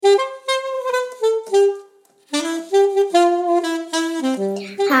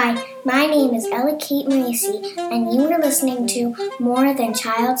is Ella Kate Macy, and you are listening to More Than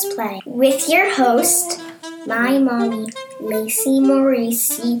Child's Play with your host, my mommy, Lacey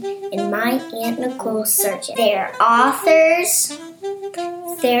Morisi, and my Aunt Nicole Surgeon. They're authors,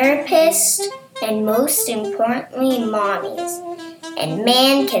 therapists, and most importantly, mommies. And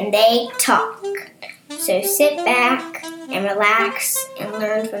man, can they talk. So sit back and relax and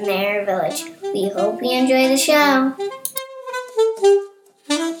learn from their village. We hope you enjoy the show.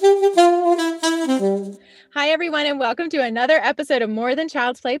 Hi, everyone, and welcome to another episode of More Than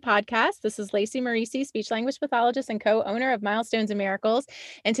Child's Play podcast. This is Lacey Morisi, speech language pathologist and co-owner of Milestones and Miracles.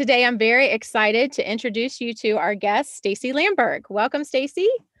 And today I'm very excited to introduce you to our guest, Stacy Lamberg. Welcome, Stacy.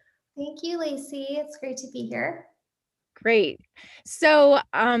 Thank you, Lacey. It's great to be here. Great. So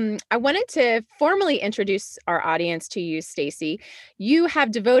I wanted to formally introduce our audience to you, Stacy. You have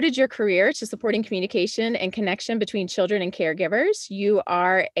devoted your career to supporting communication and connection between children and caregivers. You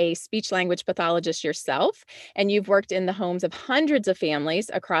are a speech language pathologist yourself, and you've worked in the homes of hundreds of families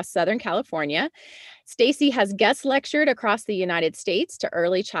across Southern California. Stacy has guest lectured across the United States to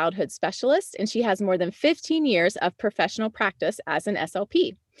early childhood specialists, and she has more than 15 years of professional practice as an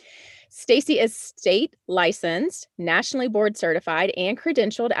SLP. Stacy is state licensed, nationally board certified, and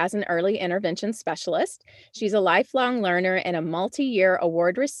credentialed as an early intervention specialist. She's a lifelong learner and a multi-year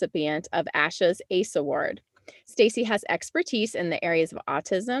award recipient of ASHA's ACE Award. Stacy has expertise in the areas of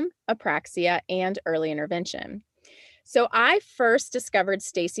autism, apraxia, and early intervention. So I first discovered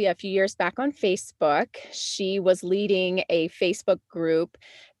Stacy a few years back on Facebook. She was leading a Facebook group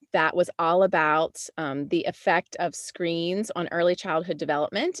that was all about the effect of screens on early childhood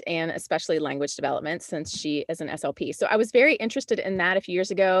development and especially language development, since she is an SLP. So I was very interested in that a few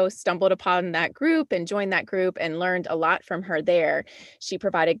years ago, stumbled upon that group and joined that group and learned a lot from her there. She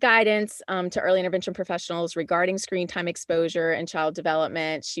provided guidance to early intervention professionals regarding screen time exposure and child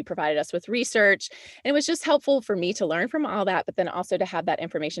development. She provided us with research, and it was just helpful for me to learn from all that, but then also to have that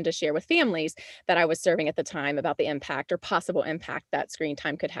information to share with families that I was serving at the time about the impact or possible impact that screen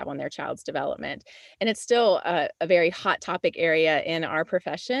time could have on their child's development. And it's still a very hot topic area in our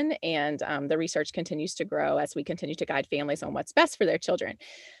profession, and the research continues to grow as we continue to guide families on what's best for their children.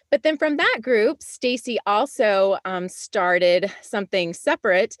 But then from that group, Stacy also started something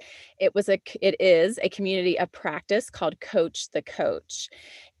separate. It is a community of practice called Coach the Coach.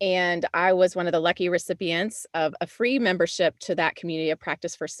 And I was one of the lucky recipients of a free membership to that community of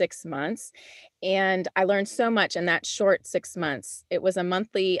practice for 6 months. And I learned so much in that short 6 months. It was a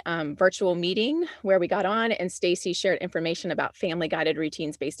monthly virtual meeting where we got on, and Stacy shared information about family-guided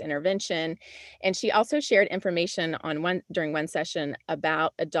routines-based intervention. And she also shared information during one session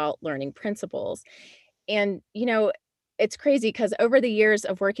about adult learning principles. And, it's crazy because over the years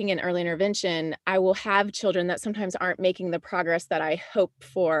of working in early intervention, I will have children that sometimes aren't making the progress that I hope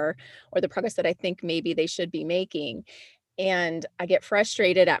for, or the progress that I think maybe they should be making. And I get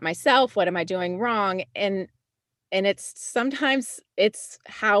frustrated at myself. What am I doing wrong? And sometimes it's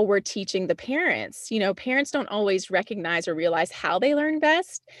how we're teaching the parents. Parents don't always recognize or realize how they learn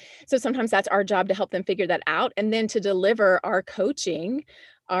best. So sometimes that's our job to help them figure that out, and then to deliver our coaching,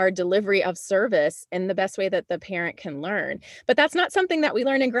 our delivery of service in the best way that the parent can learn. But that's not something that we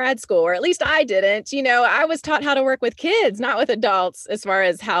learn in grad school, or at least I didn't. I was taught how to work with kids, not with adults, as far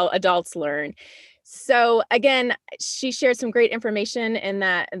as how adults learn. So again, she shared some great information in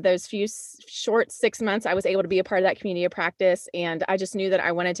those few short 6 months. I was able to be a part of that community of practice, and I just knew that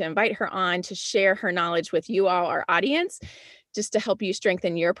I wanted to invite her on to share her knowledge with you all, our audience, just to help you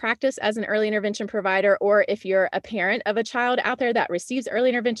strengthen your practice as an early intervention provider. Or if you're a parent of a child out there that receives early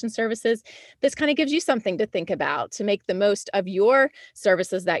intervention services, this kind of gives you something to think about to make the most of your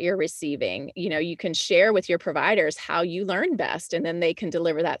services that you're receiving. You can share with your providers how you learn best, and then they can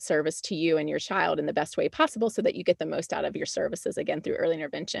deliver that service to you and your child in the best way possible so that you get the most out of your services, again, through early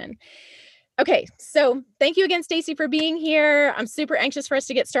intervention. Okay, so thank you again, Stacy, for being here. I'm super anxious for us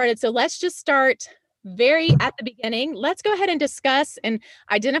to get started. So let's just start very at the beginning. Let's go ahead and discuss and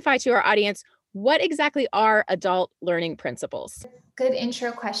identify to our audience, what exactly are adult learning principles? Good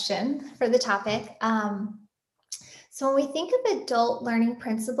intro question for the topic. So when we think of adult learning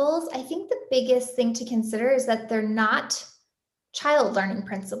principles, I think the biggest thing to consider is that they're not child learning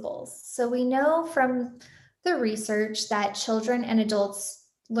principles. So we know from the research that children and adults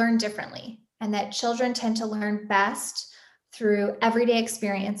learn differently, and that children tend to learn best through everyday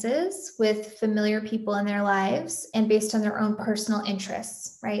experiences with familiar people in their lives and based on their own personal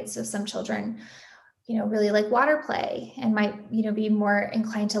interests, right? So some children, really like water play and might, be more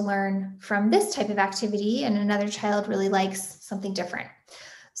inclined to learn from this type of activity, and another child really likes something different.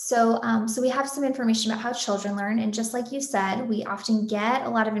 So we have some information about how children learn. And just like you said, we often get a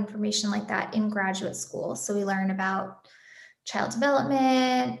lot of information like that in graduate school. So we learn about child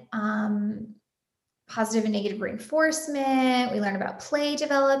development, positive and negative reinforcement. We learn about play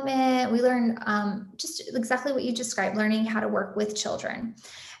development. We learn just exactly what you described, learning how to work with children.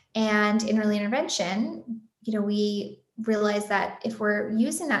 And in early intervention, we realize that if we're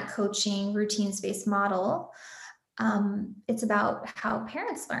using that coaching routines-based model, it's about how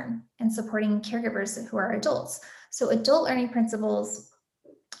parents learn and supporting caregivers who are adults. So adult learning principles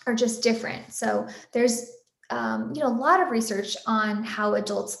are just different. So there's a lot of research on how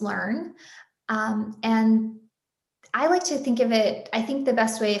adults learn. And I like to think of it, I think the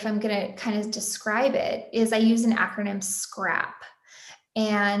best way, if I'm going to kind of describe it, is I use an acronym SCRAP.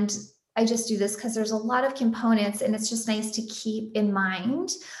 And I just do this because there's a lot of components, and it's just nice to keep in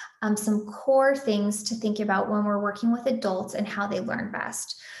mind some core things to think about when we're working with adults and how they learn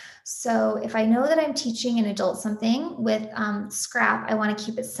best. So if I know that I'm teaching an adult something with SCRAP, I want to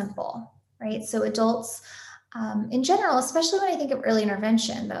keep it simple, right? So adults in general, especially when I think of early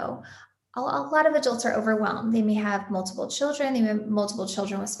intervention, though, a lot of adults are overwhelmed. They may have multiple children. They may have multiple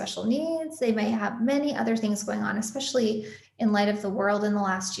children with special needs. They may have many other things going on, especially in light of the world in the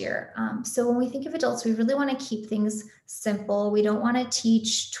last year. So when we think of adults, we really want to keep things simple. We don't want to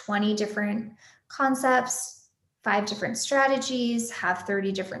teach 20 different concepts, 5 different strategies, have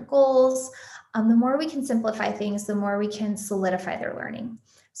 30 different goals. The more we can simplify things, the more we can solidify their learning.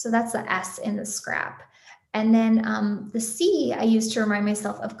 So that's the S in the SCRAP. And then the C I use to remind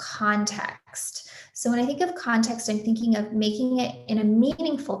myself of context. So when I think of context, I'm thinking of making it in a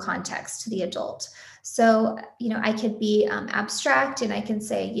meaningful context to the adult. So, I could be abstract, and I can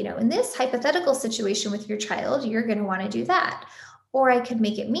say, in this hypothetical situation with your child, you're going to want to do that. Or I could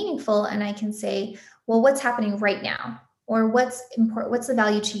make it meaningful, and I can say, well, what's happening right now? Or what's important? What's the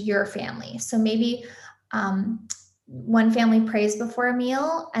value to your family? So maybe one family prays before a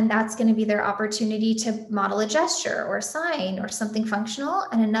meal, and that's going to be their opportunity to model a gesture or a sign or something functional,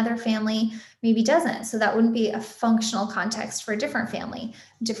 and another family maybe doesn't. So that wouldn't be a functional context for a different family.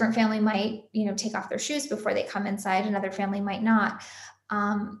 A different family might, take off their shoes before they come inside. Another family might not.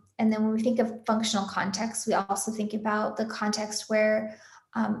 And then when we think of functional context, we also think about the context where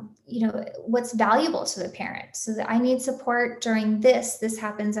what's valuable to the parent. So that I need support during this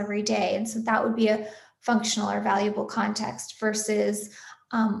happens every day. And so that would be a functional or valuable context versus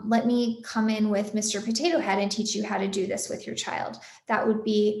let me come in with Mr. Potato Head and teach you how to do this with your child. That would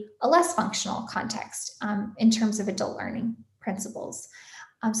be a less functional context in terms of adult learning principles.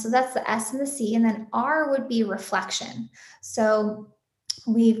 So that's the S and the C. And then R would be reflection. So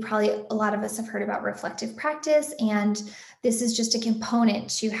a lot of us have heard about reflective practice, and this is just a component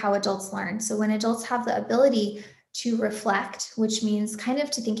to how adults learn. So when adults have the ability to reflect, which means kind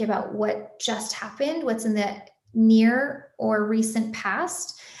of to think about what just happened, what's in the near or recent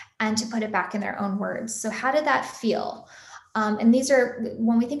past, and to put it back in their own words. So how did that feel? And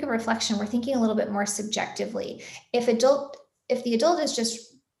when we think of reflection, we're thinking a little bit more subjectively. If the adult is just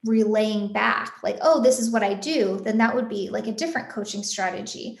relaying back like, oh, this is what I do, then that would be like a different coaching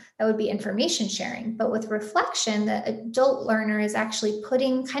strategy. That would be information sharing. But with reflection, the adult learner is actually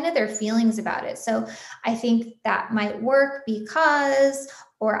putting kind of their feelings about it. So I think that might work because,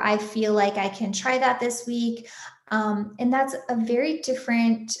 or I feel like I can try that this week. And that's a very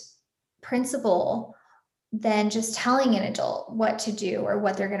different principle than just telling an adult what to do or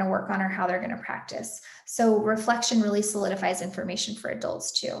what they're going to work on or how they're going to practice. So reflection really solidifies information for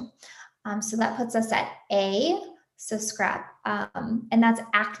adults too. So that puts us at A, so SCRAP, and that's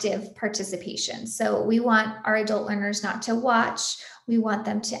active participation. So we want our adult learners not to watch, we want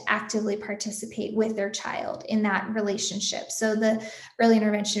them to actively participate with their child in that relationship. So the early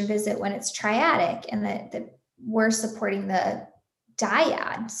intervention visit, when it's triadic and that we're supporting the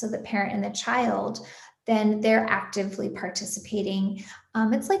dyad, so the parent and the child, then they're actively participating.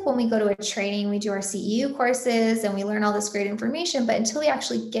 It's like when we go to a training, we do our CEU courses and we learn all this great information, but until we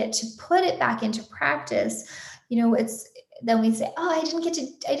actually get to put it back into practice, then we say, oh, I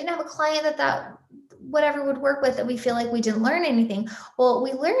didn't have a client that whatever would work with, that we feel like we didn't learn anything. Well,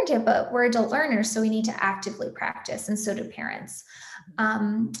 we learned it, but we're adult learners, so we need to actively practice, and so do parents.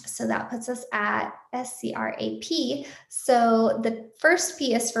 So that puts us at SCRAP. So the first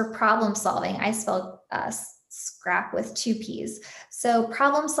P is for problem solving. I spelled SCRAP with 2 P's. So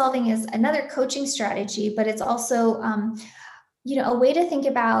problem solving is another coaching strategy, but it's also, a way to think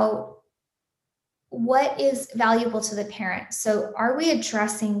about what is valuable to the parent. So are we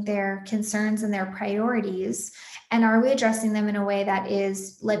addressing their concerns and their priorities? And are we addressing them in a way that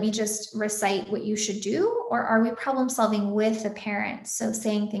is, let me just recite what you should do? Or are we problem solving with the parent? So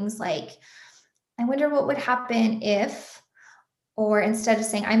saying things like, I wonder what would happen if, or instead of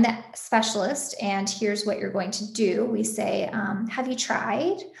saying, I'm the specialist and here's what you're going to do, we say, have you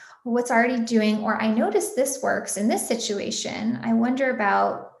tried? Or what's already doing? Or I noticed this works in this situation. I wonder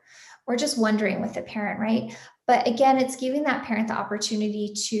about, or just wondering with the parent, right? But again, it's giving that parent the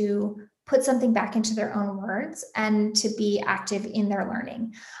opportunity to put something back into their own words and to be active in their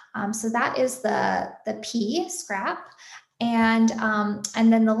learning. So that is the P, scrap. And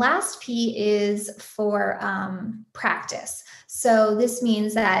then the last P is for practice. So this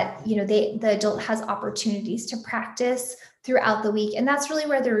means that, the adult has opportunities to practice throughout the week. And that's really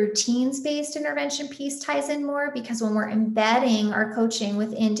where the routines-based intervention piece ties in more, because when we're embedding our coaching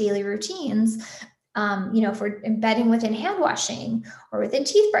within daily routines, if we're embedding within hand washing or within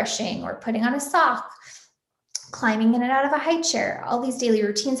teeth brushing or putting on a sock, climbing in and out of a high chair, all these daily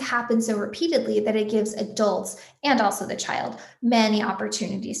routines happen so repeatedly that it gives adults and also the child many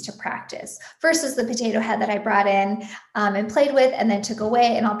opportunities to practice, versus the potato head that I brought in and played with and then took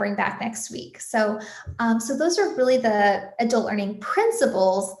away and I'll bring back next week. So those are really the adult learning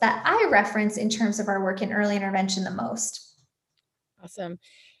principles that I reference in terms of our work in early intervention the most. Awesome.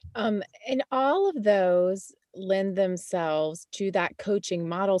 And all of those lend themselves to that coaching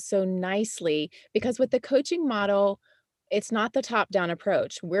model so nicely, because with the coaching model, it's not the top-down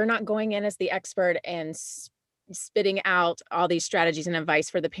approach. We're not going in as the expert and spitting out all these strategies and advice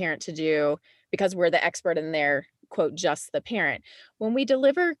for the parent to do because we're the expert and they're, quote, just the parent. When we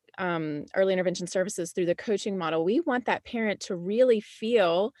deliver early intervention services through the coaching model, we want that parent to really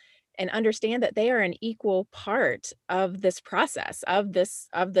feel and understand that they are an equal part of this process, of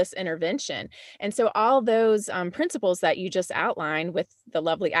this intervention. And so all those principles that you just outlined with the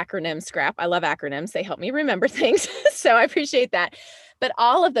lovely acronym SCRAP, I love acronyms, they help me remember things, so I appreciate that. But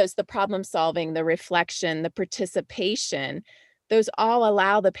all of those, the problem solving, the reflection, the participation, those all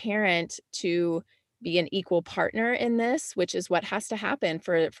allow the parent to be an equal partner in this, which is what has to happen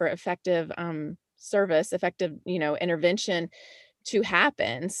for effective service, effective, intervention to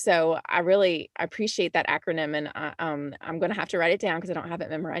happen. So I really appreciate that acronym, and I'm going to have to write it down because I don't have it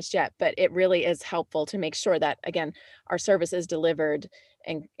memorized yet, but it really is helpful to make sure that, again, our service is delivered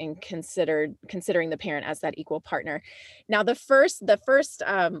and considering the parent as that equal partner. Now, the first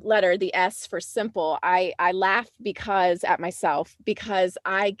letter, the S for simple, I laugh at myself because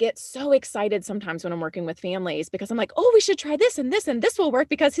I get so excited sometimes when I'm working with families, because I'm like, oh, we should try this and this will work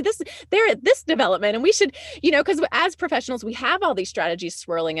because they're at this development, and we should, because as professionals, we have all these strategies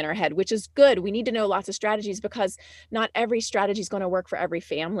swirling in our head, which is good. We need to know lots of strategies because not every strategy is going to work for every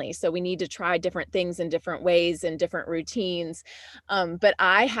family. So we need to try different things in different ways and different routines. But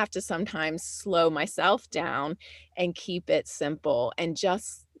I have to sometimes slow myself down and keep it simple and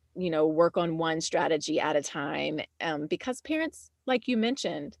just, work on one strategy at a time. Because parents, like you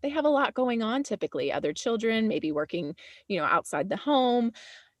mentioned, they have a lot going on, typically other children, maybe working, outside the home.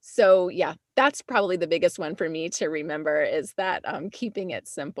 So yeah, that's probably the biggest one for me to remember, is that keeping it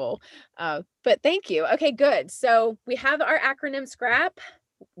simple. But thank you. Okay, good. So we have our acronym SCRAP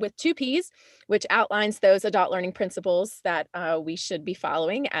with 2 Ps, which outlines those adult learning principles that we should be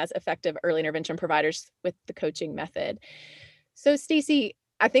following as effective early intervention providers with the coaching method. So Stacy,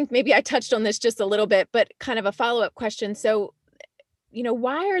 I think maybe I touched on this just a little bit, but kind of a follow-up question. So,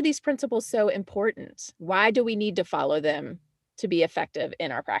 why are these principles so important? Why do we need to follow them to be effective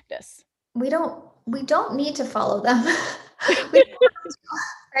in our practice? We don't need to follow them. We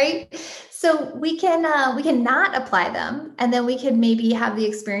right? So we can not apply them, and then we could maybe have the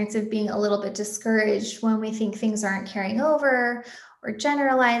experience of being a little bit discouraged when we think things aren't carrying over or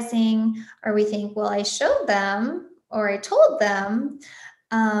generalizing, or we think, well, I showed them or I told them,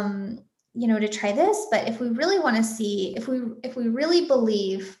 to try this. But if we really want to see, if we really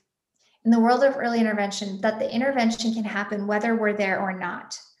believe in the world of early intervention that the intervention can happen whether we're there or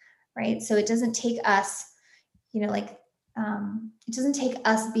not, right? So it doesn't take us, it doesn't take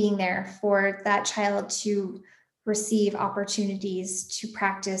us being there for that child to receive opportunities to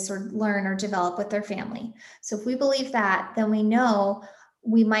practice or learn or develop with their family. So if we believe that, then we know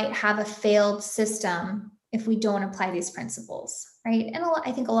we might have a failed system if we don't apply these principles, right? And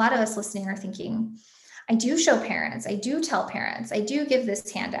I think a lot of us listening are thinking, I do show parents, I do tell parents, I do give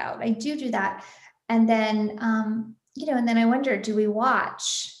this handout, I do that. And then, and then I wonder, do we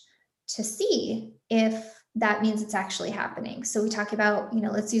watch to see if that means it's actually happening? So we talk about,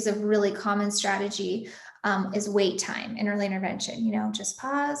 let's use a really common strategy is wait time in early intervention, just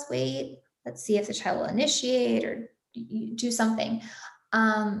pause, wait, let's see if the child will initiate or do something.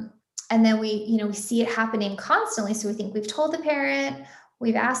 And then we see it happening constantly. So we think we've told the parent,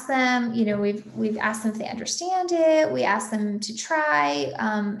 we've asked them, we've asked them if they understand it. We ask them to try.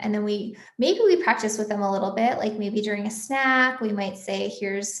 And then maybe we practice with them a little bit, like maybe during a snack, we might say,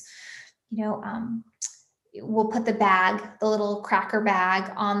 here's, we'll put the little cracker bag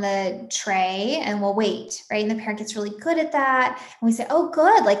on the tray and we'll wait, right? And the parent gets really good at that. And we say, oh,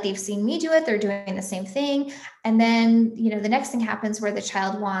 good. Like they've seen me do it. They're doing the same thing. And then, the next thing happens where the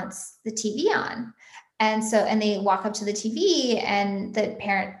child wants the TV on. And they walk up to the TV and the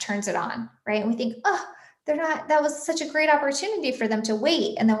parent turns it on, right? And we think, oh, that was such a great opportunity for them to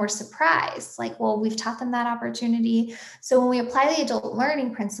wait. And then we're surprised, like, well, we've taught them that opportunity. So when we apply the adult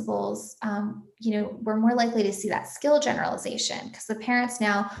learning principles, we're more likely to see that skill generalization because the parents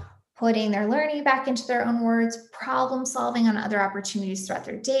now putting their learning back into their own words, problem solving on other opportunities throughout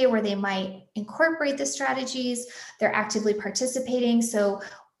their day where they might incorporate the strategies, they're actively participating. So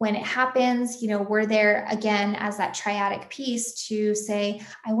when it happens, we're there again as that triadic piece to say,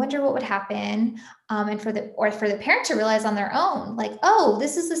 I wonder what would happen. And for the parent to realize on their own, like, oh,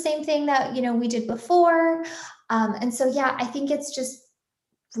 this is the same thing that, we did before. And so, yeah, I think it's just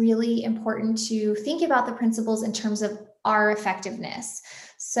really important to think about the principles in terms of our effectiveness.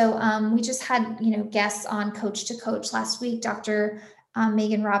 So we just had, guests on Coach to Coach last week, Dr.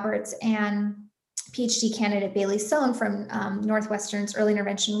 Megan Roberts and PhD candidate Bailey Sohn from Northwestern's Early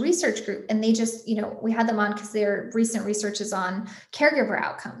Intervention Research Group. And they just, we had them on because their recent research is on caregiver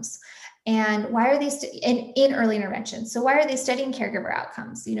outcomes. And why are they in early intervention? So why are they studying caregiver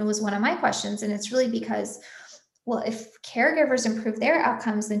outcomes? Was one of my questions. And it's really because, well, if caregivers improve their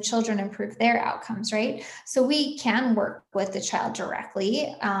outcomes, then children improve their outcomes, right? So we can work with the child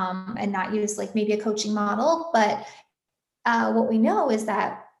directly and not use like maybe a coaching model. But what we know is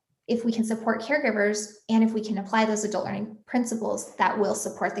that if we can support caregivers and if we can apply those adult learning principles, that will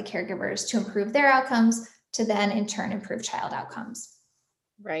support the caregivers to improve their outcomes, to then in turn improve child outcomes.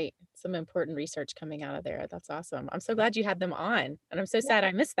 Right. Some important research coming out of there. That's awesome. I'm so glad you had them on. And I'm so sad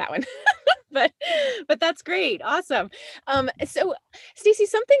I missed that one. but that's great. Awesome. So Stacey,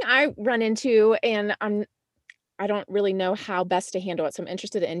 something I run into, and I don't really know how best to handle it, so I'm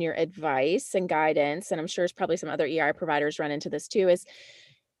interested in your advice and guidance, and I'm sure it's probably some other EI providers run into this too, is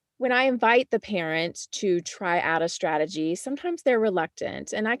when I invite the parent to try out a strategy, sometimes they're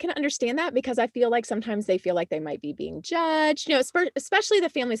reluctant. And I can understand that because I feel like sometimes they feel like they might be being judged, especially the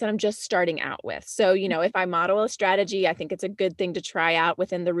families that I'm just starting out with. So, if I model a strategy, I think it's a good thing to try out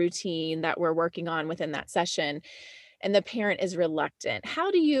within the routine that we're working on within that session. And the parent is reluctant.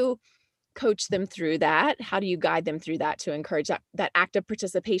 How do you coach them through that? How do you guide them through that to encourage that active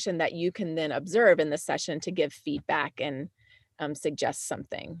participation that you can then observe in the session to give feedback and suggest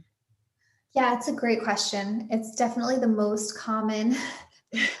something? Yeah, it's a great question. It's definitely the most common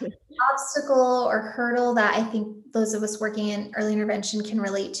obstacle or hurdle that I think those of us working in early intervention can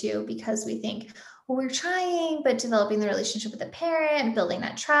relate to, because we think, well, we're trying, but developing the relationship with the parent, building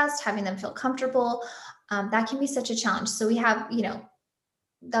that trust, having them feel comfortable, that can be such a challenge. So we have,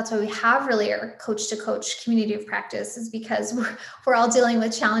 that's why we have really our coach to coach community of practice, is because we're all dealing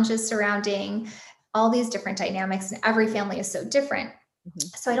with challenges surrounding all these different dynamics, and every family is so different. Mm-hmm.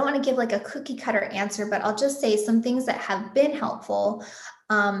 So I don't want to give like a cookie cutter answer, but I'll just say some things that have been helpful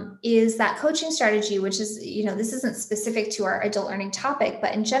is that coaching strategy, which is, this isn't specific to our adult learning topic,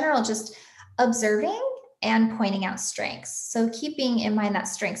 but in general, just observing and pointing out strengths. So keeping in mind that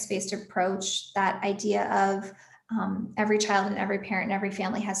strengths-based approach, that idea of every child and every parent and every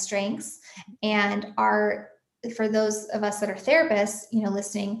family has strengths. And for those of us that are therapists,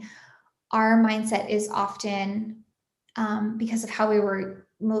 listening, our mindset is often, because of how we were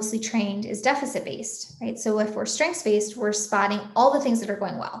mostly trained, is deficit-based, right? So if we're strengths-based, we're spotting all the things that are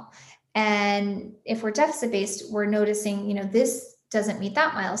going well. And if we're deficit-based, we're noticing, this doesn't meet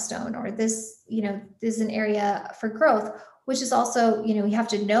that milestone, or this, this is an area for growth, which is also, you have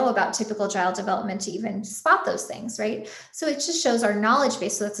to know about typical child development to even spot those things, right? So it just shows our knowledge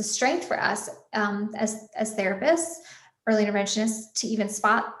base. So that's a strength for us as therapists, early interventionists, to even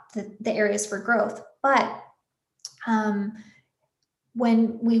spot the areas for growth. But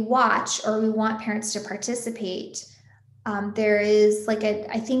when we watch, or we want parents to participate, there is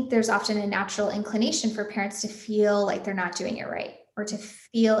I think there's often a natural inclination for parents to feel like they're not doing it right, or to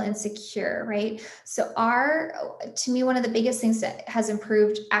feel insecure, right? So to me, one of the biggest things that has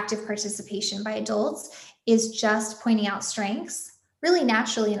improved active participation by adults is just pointing out strengths really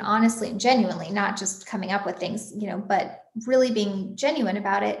naturally and honestly and genuinely, not just coming up with things, but really being genuine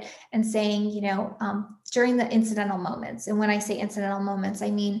about it and saying, during the incidental moments. And when I say incidental moments,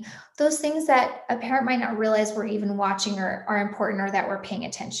 I mean those things that a parent might not realize we're even watching or are important or that we're paying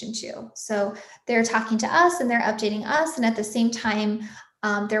attention to. So they're talking to us and they're updating us. And at the same time,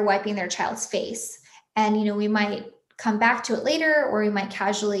 they're wiping their child's face. And, we might come back to it later, or we might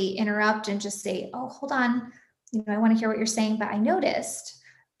casually interrupt and just say, oh, hold on. I want to hear what you're saying, but I noticed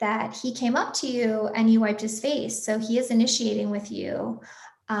that he came up to you and you wiped his face. So he is initiating with you.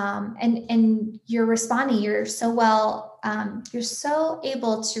 And you're responding, you're so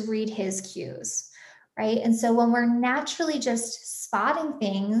able to read his cues, right? And so when we're naturally just spotting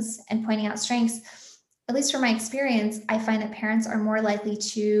things and pointing out strengths, at least from my experience, I find that parents are more likely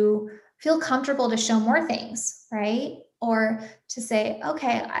to feel comfortable to show more things, right? Or to say,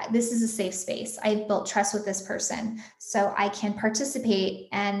 okay, this is a safe space. I've built trust with this person, so I can participate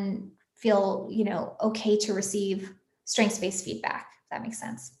and feel, okay to receive strengths-based feedback. If that makes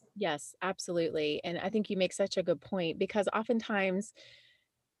sense. Yes, absolutely. And I think you make such a good point, because oftentimes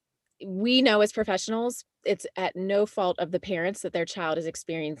we know as professionals, it's at no fault of the parents that their child is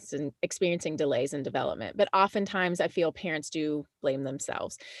experiencing delays in development. But oftentimes I feel parents do blame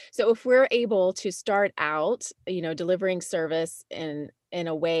themselves. So if we're able to start out, delivering service in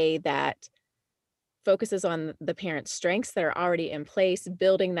a way that focuses on the parent's strengths that are already in place,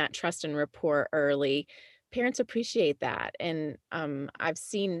 building that trust and rapport early, parents appreciate that. And I've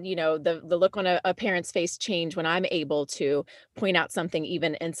seen, the look on a parent's face change when I'm able to point out something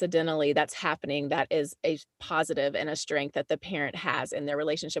even incidentally that's happening that is a positive and a strength that the parent has in their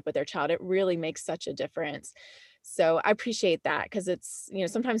relationship with their child. It really makes such a difference. So I appreciate that, because it's,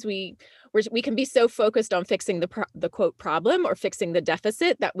 sometimes we can be so focused on fixing the quote problem or fixing the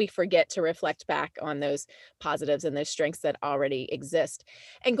deficit that we forget to reflect back on those positives and those strengths that already exist.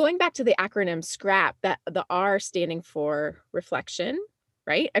 And going back to the acronym SCRAP, that the R standing for reflection,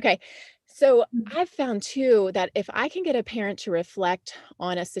 right? Okay. So I've found too that if I can get a parent to reflect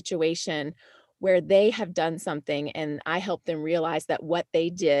on a situation where they have done something and I help them realize that what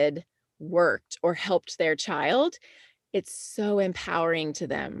they did worked or helped their child, it's so empowering to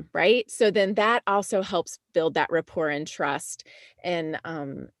them, right? So then that also helps build that rapport and trust, and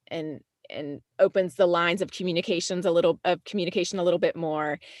opens the lines of communication a little bit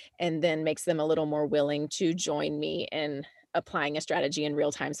more, and then makes them a little more willing to join me in applying a strategy in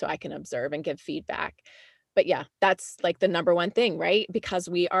real time so I can observe and give feedback. But yeah, that's like the number one thing, right? Because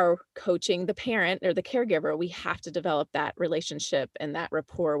we are coaching the parent or the caregiver, we have to develop that relationship and that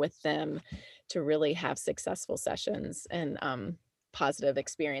rapport with them to really have successful sessions and positive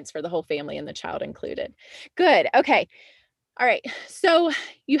experience for the whole family and the child included. Good. Okay. All right. So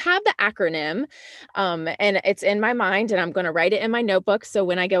you have the acronym, and it's in my mind, and I'm going to write it in my notebook. So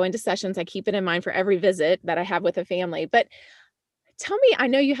when I go into sessions, I keep it in mind for every visit that I have with a family. But tell me, I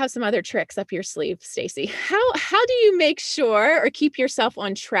know you have some other tricks up your sleeve, Stacy. How do you make sure or keep yourself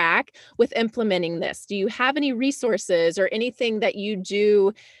on track with implementing this? Do you have any resources or anything that you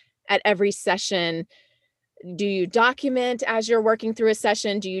do at every session? Do you document as you're working through a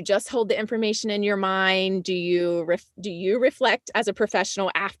session? Do you just hold the information in your mind? Do you reflect as a professional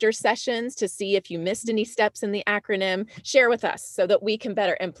after sessions to see if you missed any steps in the acronym? Share with us so that we can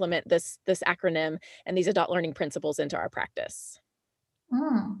better implement this acronym and these adult learning principles into our practice.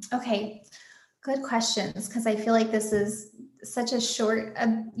 Okay, good questions, because I feel like this is such a short,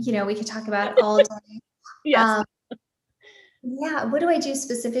 we could talk about it all day. Yes. Yeah, what do I do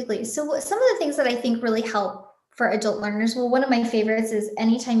specifically? So some of the things that I think really help for adult learners, well, one of my favorites is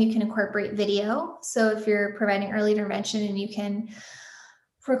anytime you can incorporate video. So if you're providing early intervention and you can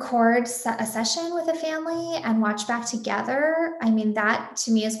record a session with a family and watch back together, I mean, that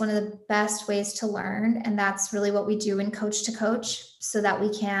to me is one of the best ways to learn. And that's really what we do in Coach to Coach, so that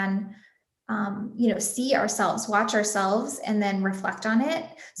we can see ourselves, watch ourselves, and then reflect on it.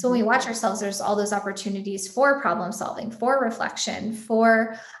 So when we watch ourselves, there's all those opportunities for problem solving, for reflection,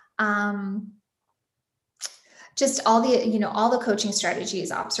 for just all the coaching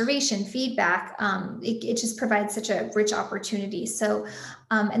strategies, observation, feedback. It just provides such a rich opportunity. So,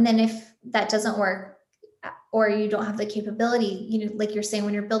 and then if that doesn't work, or you don't have the capability, like you're saying,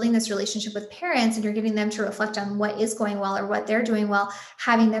 when you're building this relationship with parents and you're getting them to reflect on what is going well or what they're doing well,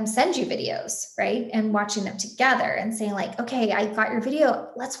 having them send you videos, right? And watching them together and saying like, okay, I got your video,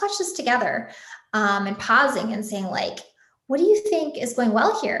 let's watch this together. And pausing and saying like, what do you think is going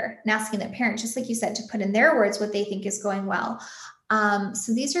well here? And asking the parent, just like you said, to put in their words what they think is going well.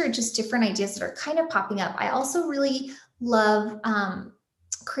 So these are just different ideas that are kind of popping up. I also really love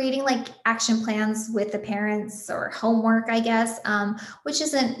creating like action plans with the parents, or homework, I guess, which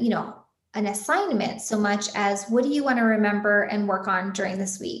isn't, an assignment so much as what do you want to remember and work on during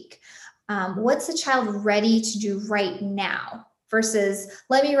this week? What's the child ready to do right now? Versus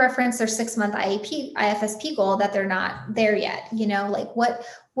let me reference their 6-month IEP, IFSP goal that they're not there yet. Like what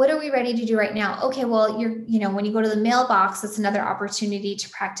are we ready to do right now? Okay, well, when you go to the mailbox, it's another opportunity to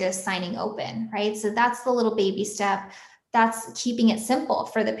practice signing open, right? So that's the little baby step. That's keeping it simple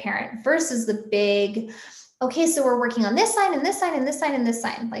for the parent versus the big, okay, so we're working on this sign and this sign and this sign and this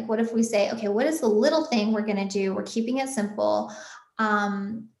sign. Like, what if we say, okay, what is the little thing we're going to do? We're keeping it simple.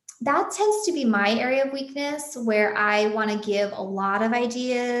 That tends to be my area of weakness, where I want to give a lot of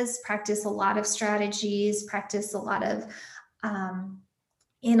ideas, practice a lot of strategies, practice a lot of,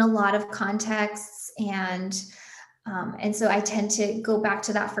 in a lot of contexts. And so I tend to go back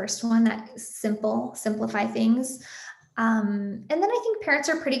to that first one, that simplify things. And then I think parents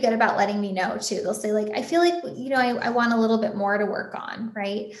are pretty good about letting me know too. They'll say like, I feel like, I want a little bit more to work on.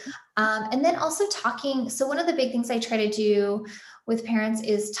 Right. And then also talking. So one of the big things I try to do with parents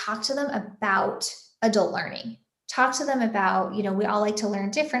is talk to them about adult learning, talk to them about, we all like to learn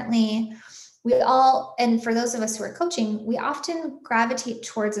differently. And for those of us who are coaching, we often gravitate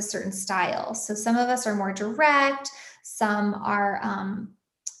towards a certain style. So some of us are more direct, some are,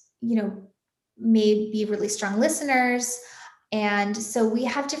 may be really strong listeners. And so we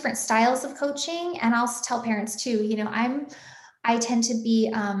have different styles of coaching. And I'll tell parents too, I tend to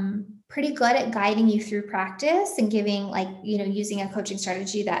be pretty good at guiding you through practice and giving using a coaching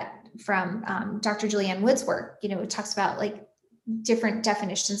strategy that from Dr. Julianne Wood's work, it talks about like different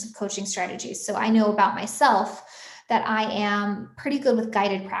definitions of coaching strategies. So I know about myself that I am pretty good with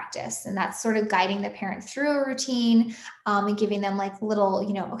guided practice. And that's sort of guiding the parent through a routine and giving them like little,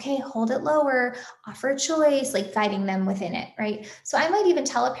 okay, hold it lower, offer a choice, like guiding them within it, right? So I might even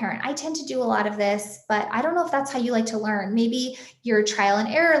tell a parent, I tend to do a lot of this, but I don't know if that's how you like to learn. Maybe you're a trial and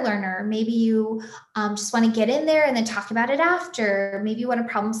error learner. Maybe you just want to get in there and then talk about it after. Maybe you want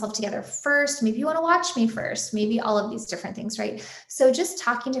to problem solve together first. Maybe you want to watch me first. Maybe all of these different things, right? So just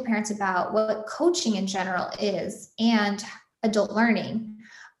talking to parents about what coaching in general is and adult learning,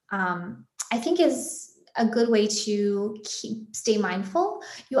 I think is a good way to stay mindful.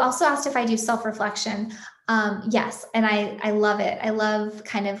 You also asked if I do self-reflection. Yes. And I love it. I love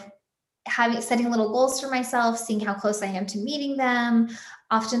kind of setting little goals for myself, seeing how close I am to meeting them.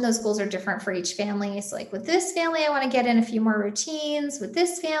 Often those goals are different for each family. So like with this family, I want to get in a few more routines. With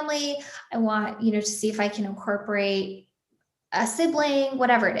this family, I want, to see if I can incorporate a sibling,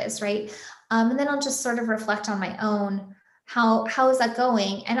 whatever it is, right? And then I'll just sort of reflect on my own, how is that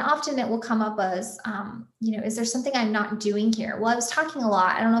going? And often it will come up as, is there something I'm not doing here? Well, I was talking a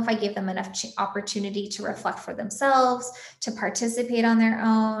lot. I don't know if I gave them enough opportunity to reflect for themselves, to participate on their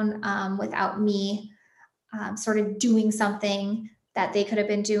own without me sort of doing something that they could have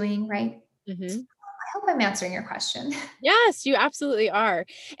been doing, right? Mm-hmm. I hope I'm answering your question. Yes, you absolutely are.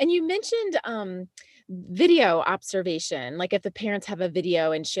 And you mentioned video observation, like if the parents have a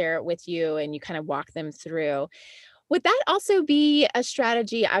video and share it with you and you kind of walk them through. Would that also be a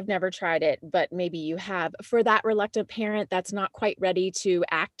strategy? I've never tried it, but maybe you have, for that reluctant parent that's not quite ready to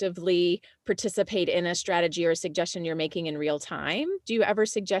actively participate in a strategy or a suggestion you're making in real time? Do you ever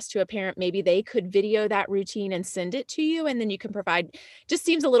suggest to a parent maybe they could video that routine and send it to you, and then you can provide, just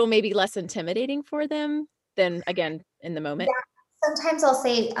seems a little maybe less intimidating for them than, again, in the moment? Yeah. Sometimes I'll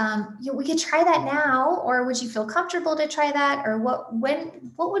say, we could try that now, or would you feel comfortable to try that? Or what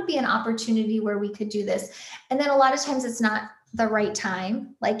would be an opportunity where we could do this? And then a lot of times it's not the right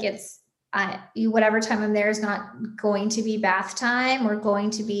time. Like it's, whatever time I'm there is not going to be bath time or going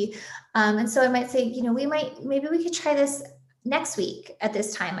to be, and so I might say, maybe we could try this next week at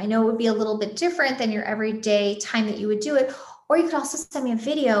this time. I know it would be a little bit different than your everyday time that you would do it. Or you could also send me a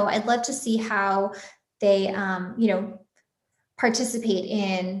video. I'd love to see how they, participate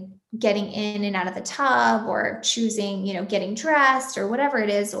in getting in and out of the tub or choosing, getting dressed or whatever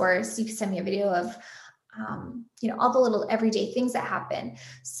it is. Or so you can send me a video of, all the little everyday things that happen.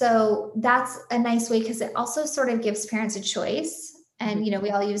 So that's a nice way because it also sort of gives parents a choice. And,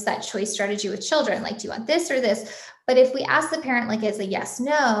 we all use that choice strategy with children. Like, do you want this or this? But if we ask the parent, like, as a yes,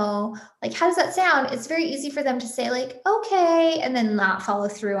 no, like, how does that sound? It's very easy for them to say like, okay, and then not follow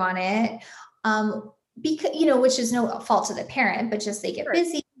through on it. Because, which is no fault to the parent, but just they get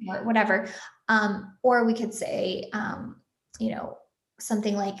busy or whatever. Or we could say,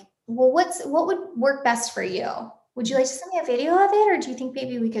 something like, well, what would work best for you? Would you like to send me a video of it? Or do you think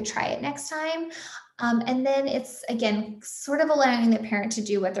maybe we could try it next time? And then it's, again, sort of allowing the parent to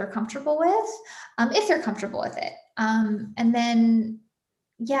do what they're comfortable with, if they're comfortable with it. And then,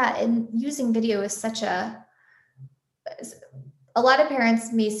 and using video is such a a lot of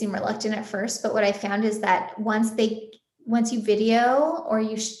parents may seem reluctant at first, but what I found is that once you video or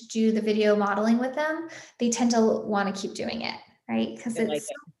you do the video modeling with them, they tend to want to keep doing it, right? Because I like it's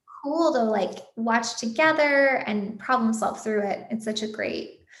so it. cool to like watch together and problem solve through it. It's such a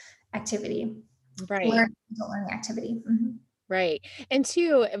great activity, Right. learning activity. Right. And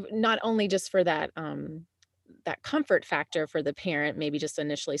two, not only just for that that comfort factor for the parent, maybe just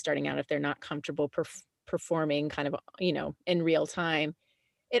initially starting out if they're not comfortable performing kind of, in real time,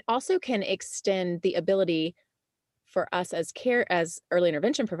 it also can extend the ability for us as early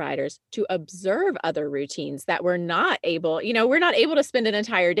intervention providers to observe other routines that we're not able to spend an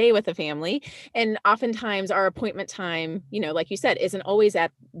entire day with a family. And oftentimes our appointment time, like you said, isn't always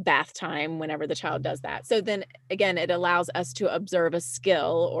at bath time whenever the child does that. So then again, it allows us to observe a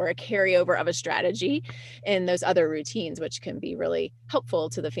skill or a carryover of a strategy in those other routines, which can be really helpful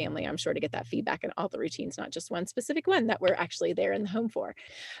to the family, I'm sure, to get that feedback in all the routines, not just one specific one that we're actually there in the home for.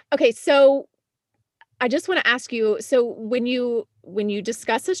 Okay, so I just want to ask you, so when you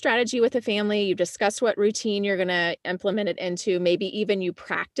discuss a strategy with a family, you discuss what routine you're going to implement it into, maybe even you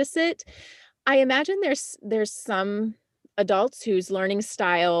practice it. I imagine there's some adults whose learning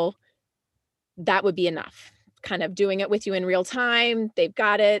style that would be enough. Kind of doing it with you in real time, they've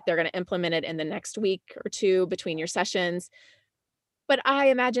got it, they're going to implement it in the next week or two between your sessions. But I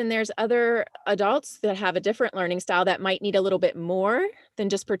imagine there's other adults that have a different learning style that might need a little bit more than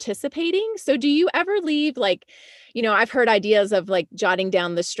just participating. So do you ever leave I've heard ideas of like jotting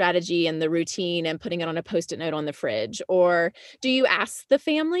down the strategy and the routine and putting it on a post-it note on the fridge? Or do you ask the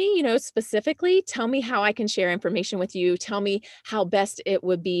family, specifically, tell me how I can share information with you. Tell me how best it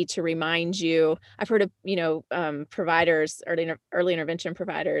would be to remind you. I've heard of, providers, early intervention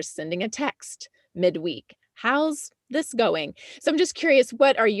providers sending a text midweek. How's this going? So I'm just curious,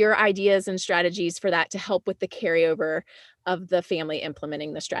 what are your ideas and strategies for that to help with the carryover of the family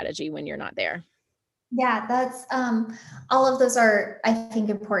implementing the strategy when you're not there? Yeah, that's all of those are, I think,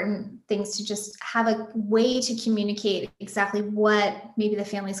 important things to just have a way to communicate exactly what maybe the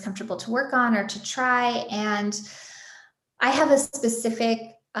family is comfortable to work on or to try. And I have a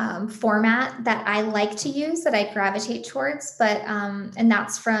specific format that I like to use that I gravitate towards, and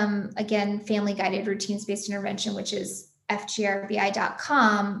that's from, again, Family Guided Routines Based Intervention, which is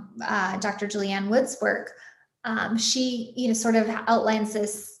fgrbi.com, Dr. Julianne Wood's work. She, sort of outlines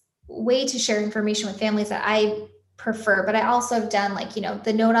this way to share information with families that I prefer, but I also have done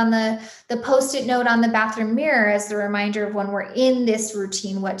the note on the post-it note on the bathroom mirror as the reminder of when we're in this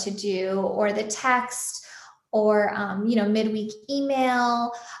routine, what to do, or the text, or midweek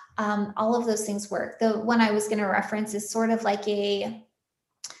email. All of those things work. The one I was going to reference is sort of like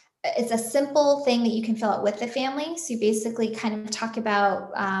it's a simple thing that you can fill out with the family. So you basically kind of talk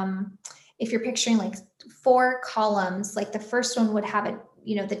about, if you're picturing like 4 columns, like the first one would have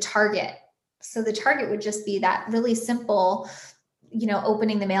the target. So the target would just be that really simple,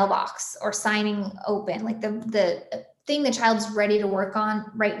 opening the mailbox or signing open, like the thing the child's ready to work on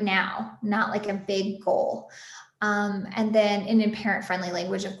right now, not like a big goal. And then in parent friendly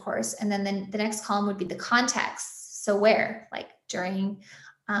language, of course. And then the next column would be the context. So where, like during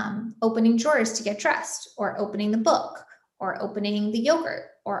opening drawers to get dressed, or opening the book, or opening the yogurt,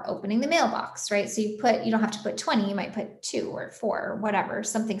 or opening the mailbox, right? So you don't have to put 20, you might put 2 or 4 or whatever,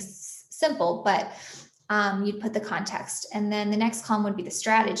 something simple, but you'd put the context. And then the next column would be the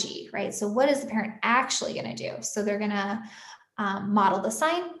strategy, right? So what is the parent actually going to do? So they're going to model the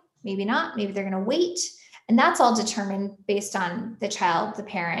sign, maybe not, maybe they're going to wait. And that's all determined based on the child, the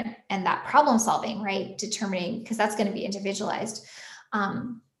parent, and that problem solving, right? Determining, because that's going to be individualized.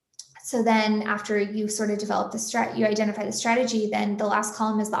 So then after you sort of develop you identify the strategy, then the last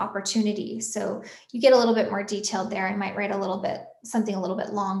column is the opportunity. So you get a little bit more detailed there. I might write something a little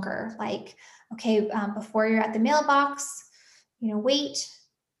bit longer, like, okay, before you're at the mailbox, wait.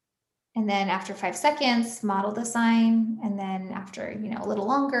 And then after 5 seconds, model the sign. And then after, a little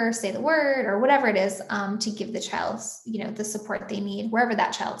longer, say the word or whatever it is, to give the child, the support they need wherever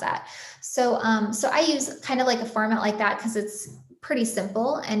that child's at. So I use kind of like a format like that because it's pretty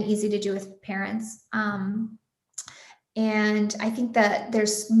simple and easy to do with parents. And I think that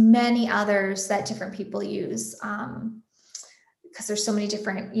there's many others that different people use, because there's so many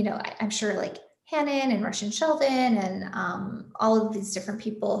different, I'm sure like Hannon and Russian Sheldon and all of these different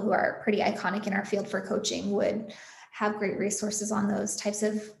people who are pretty iconic in our field for coaching would have great resources on those types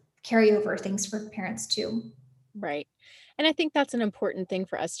of carryover things for parents too. Right. And I think that's an important thing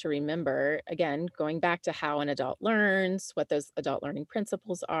for us to remember. Again, going back to how an adult learns, what those adult learning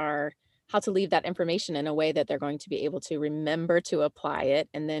principles are, how to leave that information in a way that they're going to be able to remember to apply it,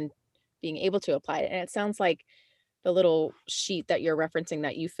 and then being able to apply it. And it sounds like the little sheet that you're referencing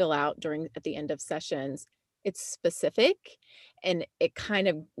that you fill out at the end of sessions, it's specific and it kind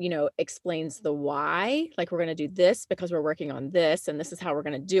of, explains the why, like we're going to do this because we're working on this and this is how we're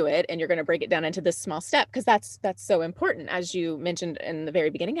going to do it. And you're going to break it down into this small step because that's so important. As you mentioned in the very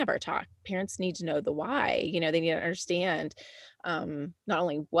beginning of our talk, parents need to know the why, they need to understand not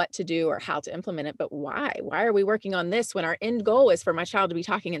only what to do or how to implement it, but why are we working on this when our end goal is for my child to be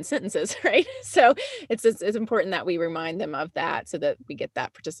talking in sentences, right? So it's important that we remind them of that so that we get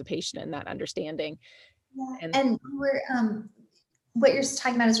that participation and that understanding. Yeah. And we're, what you're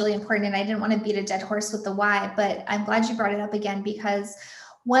talking about is really important. And I didn't want to beat a dead horse with the why, but I'm glad you brought it up again, because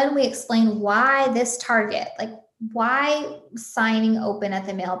when we explain why this target, like why signing open at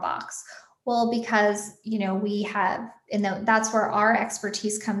the mailbox, well, because, we have, and that's where our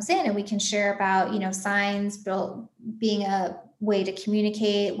expertise comes in, and we can share about, signs being a way to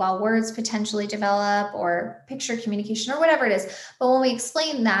communicate while words potentially develop, or picture communication, or whatever it is. But when we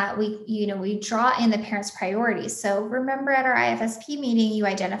explain that, we draw in the parent's priorities. So remember at our IFSP meeting, you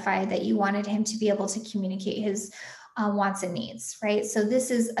identified that you wanted him to be able to communicate his wants and needs, right? So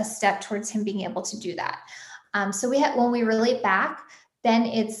this is a step towards him being able to do that. So when we relate back, then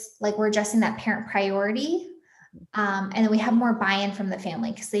it's like we're addressing that parent priority. And then we have more buy-in from the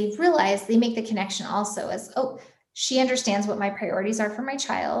family, because they've realized, they make the connection also as, oh, she understands what my priorities are for my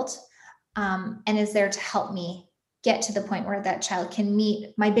child, and is there to help me get to the point where that child can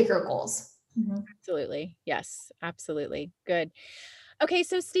meet my bigger goals. Mm-hmm. Absolutely. Yes, absolutely. Good. Okay,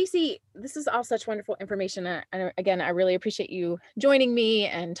 so Stacey, this is all such wonderful information. And again, I really appreciate you joining me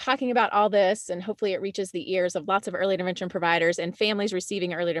and talking about all this, and hopefully it reaches the ears of lots of early intervention providers and families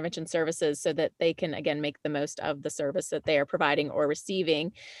receiving early intervention services so that they can, again, make the most of the service that they are providing or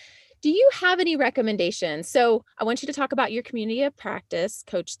receiving. Do you have any recommendations? So I want you to talk about your community of practice,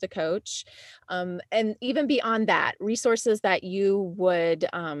 Coach the Coach, and even beyond that, resources that you would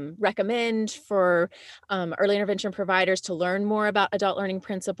recommend for early intervention providers to learn more about adult learning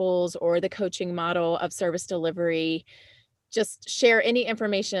principles or the coaching model of service delivery. Just share any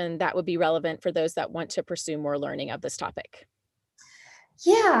information that would be relevant for those that want to pursue more learning of this topic.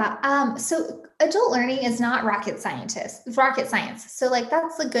 Yeah. So adult learning is not rocket science. So like,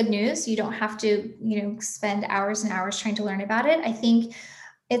 that's the good news. You don't have to, spend hours and hours trying to learn about it. I think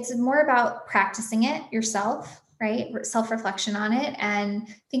it's more about practicing it yourself, right? Self-reflection on it and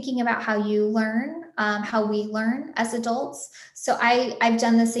thinking about how you learn, how we learn as adults. So I've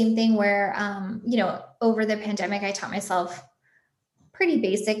done the same thing where, over the pandemic, I taught myself pretty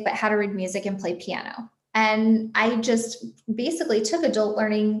basic, but how to read music and play piano. And I just basically took adult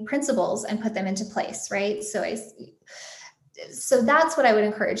learning principles and put them into place, right? So that's what I would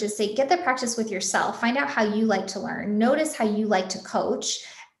encourage, is say, get the practice with yourself, find out how you like to learn, notice how you like to coach,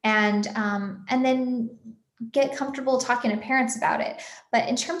 and then get comfortable talking to parents about it. But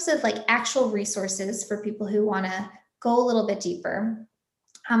in terms of like actual resources for people who want to go a little bit deeper,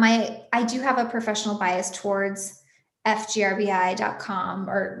 I do have a professional bias towards FGRBI.com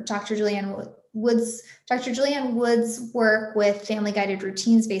or Dr. Julianne Wood's work with family guided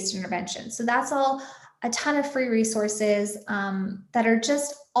routines based intervention. So that's all a ton of free resources that are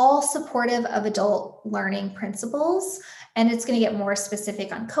just all supportive of adult learning principles. And it's going to get more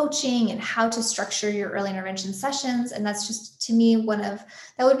specific on coaching and how to structure your early intervention sessions. And that's just, to me, that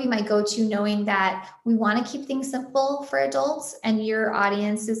would be my go-to, knowing that we want to keep things simple for adults and your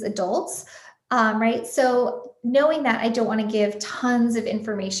audience is adults. Right. So knowing that, I don't want to give tons of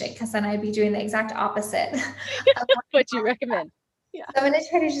information, because then I'd be doing the exact opposite of what you recommend. Yeah. So I'm going to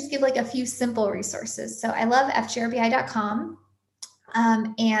try to just give like a few simple resources. So I love FGRBI.com.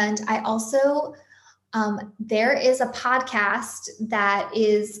 And I also, there is a podcast that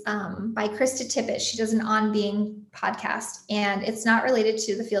is by Krista Tippett. She does an On Being podcast, and it's not related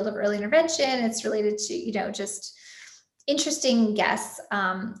to the field of early intervention. It's related to, just interesting guests.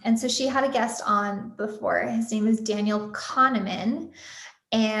 And so she had a guest on before. His name is Daniel Kahneman,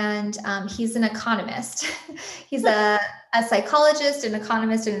 and he's an economist. He's a psychologist, an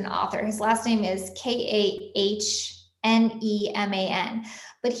economist, and an author. His last name is Kahneman,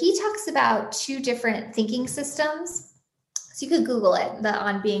 but he talks about two different thinking systems. So you could Google it, the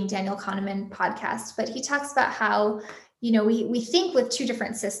On Being Daniel Kahneman podcast, but he talks about how, we think with two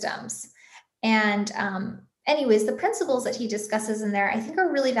different systems. And anyways, the principles that he discusses in there, I think,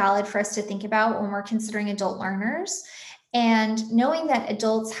 are really valid for us to think about when we're considering adult learners, and knowing that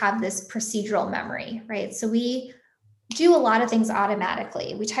adults have this procedural memory, right? So we do a lot of things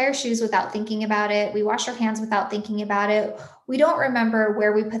automatically. We tie our shoes without thinking about it. We wash our hands without thinking about it. We don't remember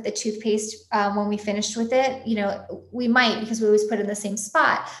where we put the toothpaste when we finished with it. We might, because we always put it in the same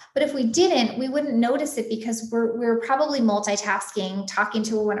spot. But if we didn't, we wouldn't notice it, because we're probably multitasking, talking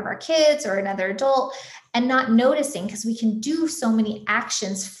to one of our kids or another adult, and not noticing, because we can do so many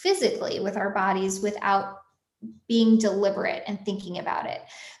actions physically with our bodies without being deliberate and thinking about it.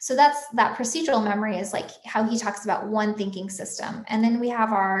 So that procedural memory is like how he talks about one thinking system. And then we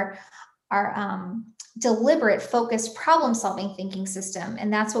have our deliberate, focused, problem-solving thinking system.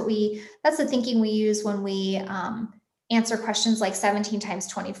 And that's the thinking we use when we answer questions like 17 times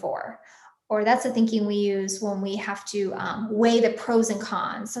 24. Or that's the thinking we use when we have to weigh the pros and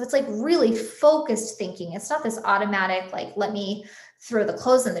cons. So it's like really focused thinking. It's not this automatic, like, let me throw the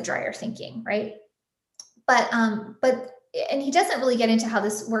clothes in the dryer thinking, right? And he doesn't really get into how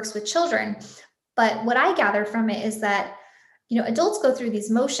this works with children. But what I gather from it is that, adults go through these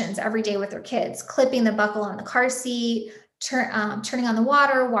motions every day with their kids: clipping the buckle on the car seat, turning on the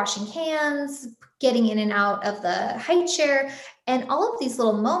water, washing hands, getting in and out of the high chair. And all of these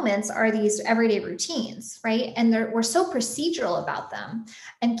little moments are these everyday routines, right? And we're so procedural about them.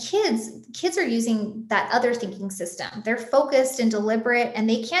 And kids are using that other thinking system. They're focused and deliberate, and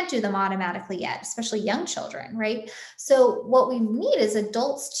they can't do them automatically yet, especially young children, right? So what we need is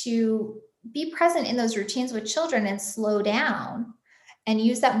adults to be present in those routines with children and slow down and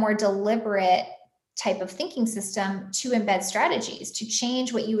use that more deliberate type of thinking system to embed strategies to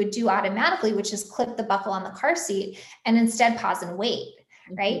change what you would do automatically, which is clip the buckle on the car seat, and instead pause and wait,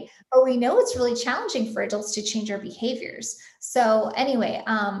 right? But we know it's really challenging for adults to change our behaviors. So anyway,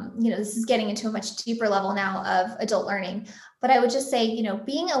 this is getting into a much deeper level now of adult learning. But I would just say,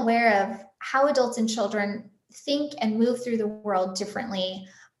 being aware of how adults and children think and move through the world differently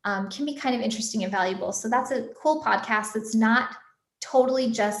can be kind of interesting and valuable. So that's a cool podcast that's not totally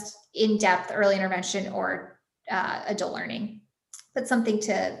just in-depth early intervention or adult learning, but something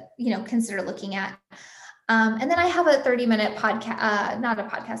to consider looking at. And then I have a 30-minute podcast, not a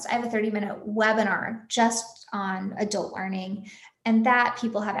podcast. I have a 30-minute webinar just on adult learning, and that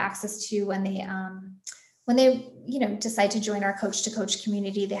people have access to when they decide to join our Coach to Coach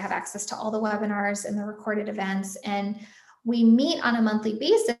community. They have access to all the webinars and the recorded events, and we meet on a monthly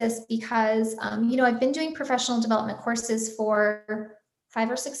basis because I've been doing professional development courses for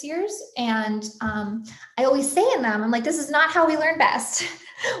 5 or 6 years. And I always say in them, I'm like, this is not how we learn best.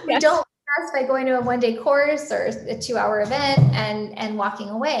 We don't learn best by going to a one-day course or a 2-hour event and walking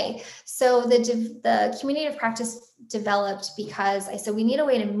away. So the community of practice developed because I said, we need a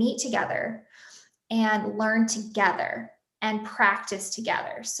way to meet together and learn together and practice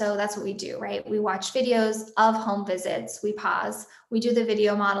together. So that's what we do, right? We watch videos of home visits, we pause, we do the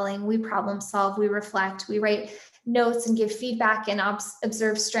video modeling, we problem solve, we reflect, we write notes and give feedback and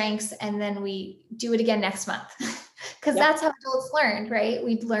observe strengths. And then we do it again next month because that's how adults learned, right?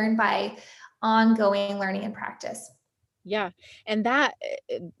 We learn by ongoing learning and practice. Yeah. And that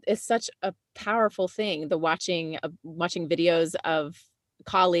is such a powerful thing. The watching videos of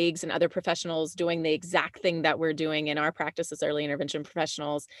colleagues and other professionals doing the exact thing that we're doing in our practice as early intervention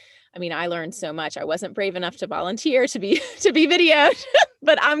professionals. I mean, I learned so much. I wasn't brave enough to volunteer to be videoed,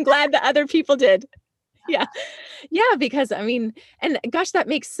 but I'm glad that other people did. Yeah. Yeah. Because and gosh, that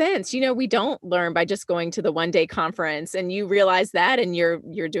makes sense. We don't learn by just going to the one-day conference, and you realize that, and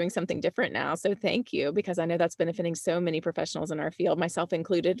you're doing something different now. So thank you, because I know that's benefiting so many professionals in our field, myself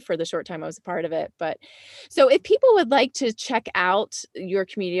included, for the short time I was a part of it. But so if people would like to check out your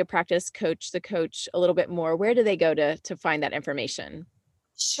community of practice, Coach the Coach, a little bit more, where do they go to find that information?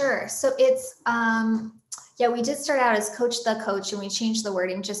 Sure. So it's, we did start out as Coach the Coach, and we changed the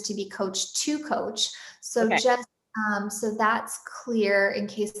wording just to be Coach to Coach. So so that's clear in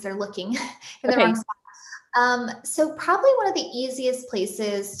case they're looking in the wrong spot. So probably one of the easiest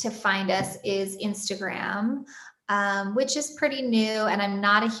places to find us is Instagram, which is pretty new, and I'm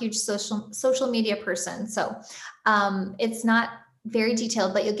not a huge social media person. So it's not very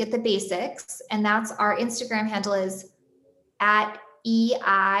detailed, but you'll get the basics. And that's our Instagram handle is @ei.coaching.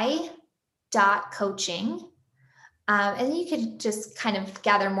 And you could just kind of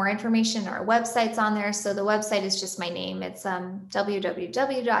gather more information. Our website's on there. So the website is just my name. It's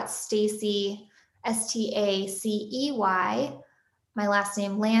www.stacey, Stacey, my last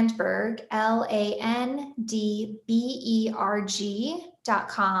name, Landberg,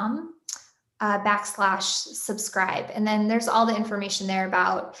 LANDBERG.com /subscribe. And then there's all the information there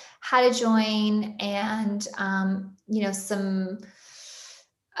about how to join and, some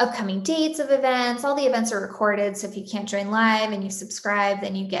upcoming dates of events. All the events are recorded. So if you can't join live and you subscribe,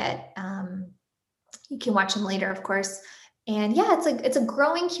 then you get You can watch them later, of course. And yeah, it's a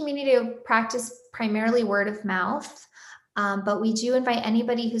growing community of practice, primarily word of mouth. But we do invite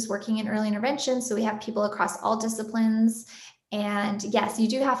anybody who's working in early intervention. So we have people across all disciplines. And yes, you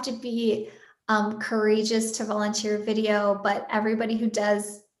do have to be courageous to volunteer video, but everybody who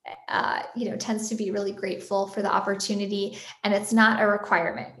does, tends to be really grateful for the opportunity. And it's not a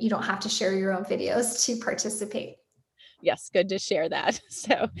requirement. You don't have to share your own videos to participate. Yes, good to share that.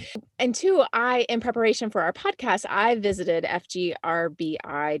 So, and two, in preparation for our podcast, I visited fgrbi.com,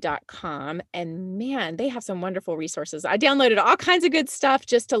 and man, they have some wonderful resources. I downloaded all kinds of good stuff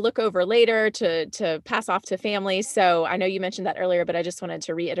just to look over later to pass off to families. So I know you mentioned that earlier, but I just wanted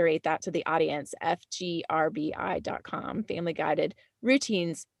to reiterate that to the audience, fgrbi.com, family guided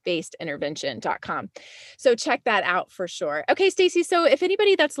routines-based intervention.com. So check that out for sure. Okay, Stacy. So if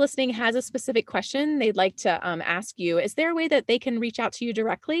anybody that's listening has a specific question they'd like to ask you, is there a way that they can reach out to you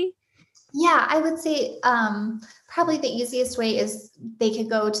directly? Yeah, I would say probably the easiest way is they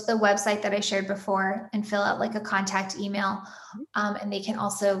could go to the website that I shared before and fill out like a contact email. And they can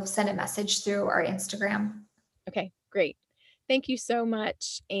also send a message through our Instagram. Okay, great. Thank you so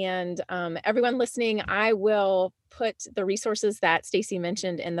much. And everyone listening, I will put the resources that Stacy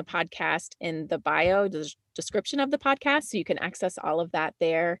mentioned in the podcast in the bio, the description of the podcast, so you can access all of that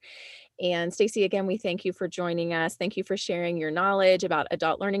there. And Stacy, again, we thank you for joining us. Thank you for sharing your knowledge about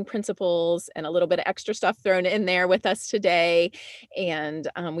adult learning principles and a little bit of extra stuff thrown in there with us today. And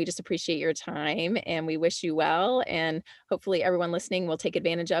we just appreciate your time, and we wish you well. And hopefully everyone listening will take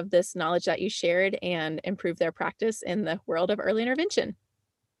advantage of this knowledge that you shared and improve their practice in the world of early intervention.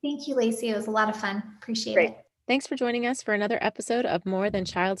 Thank you, Lacey. It was a lot of fun. Appreciate Great. it. Thanks for joining us for another episode of More Than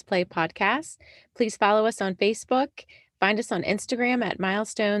Child's Play podcast. Please follow us on Facebook. Find us on Instagram at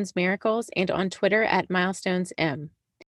Milestones Miracles and on Twitter at MilestonesM.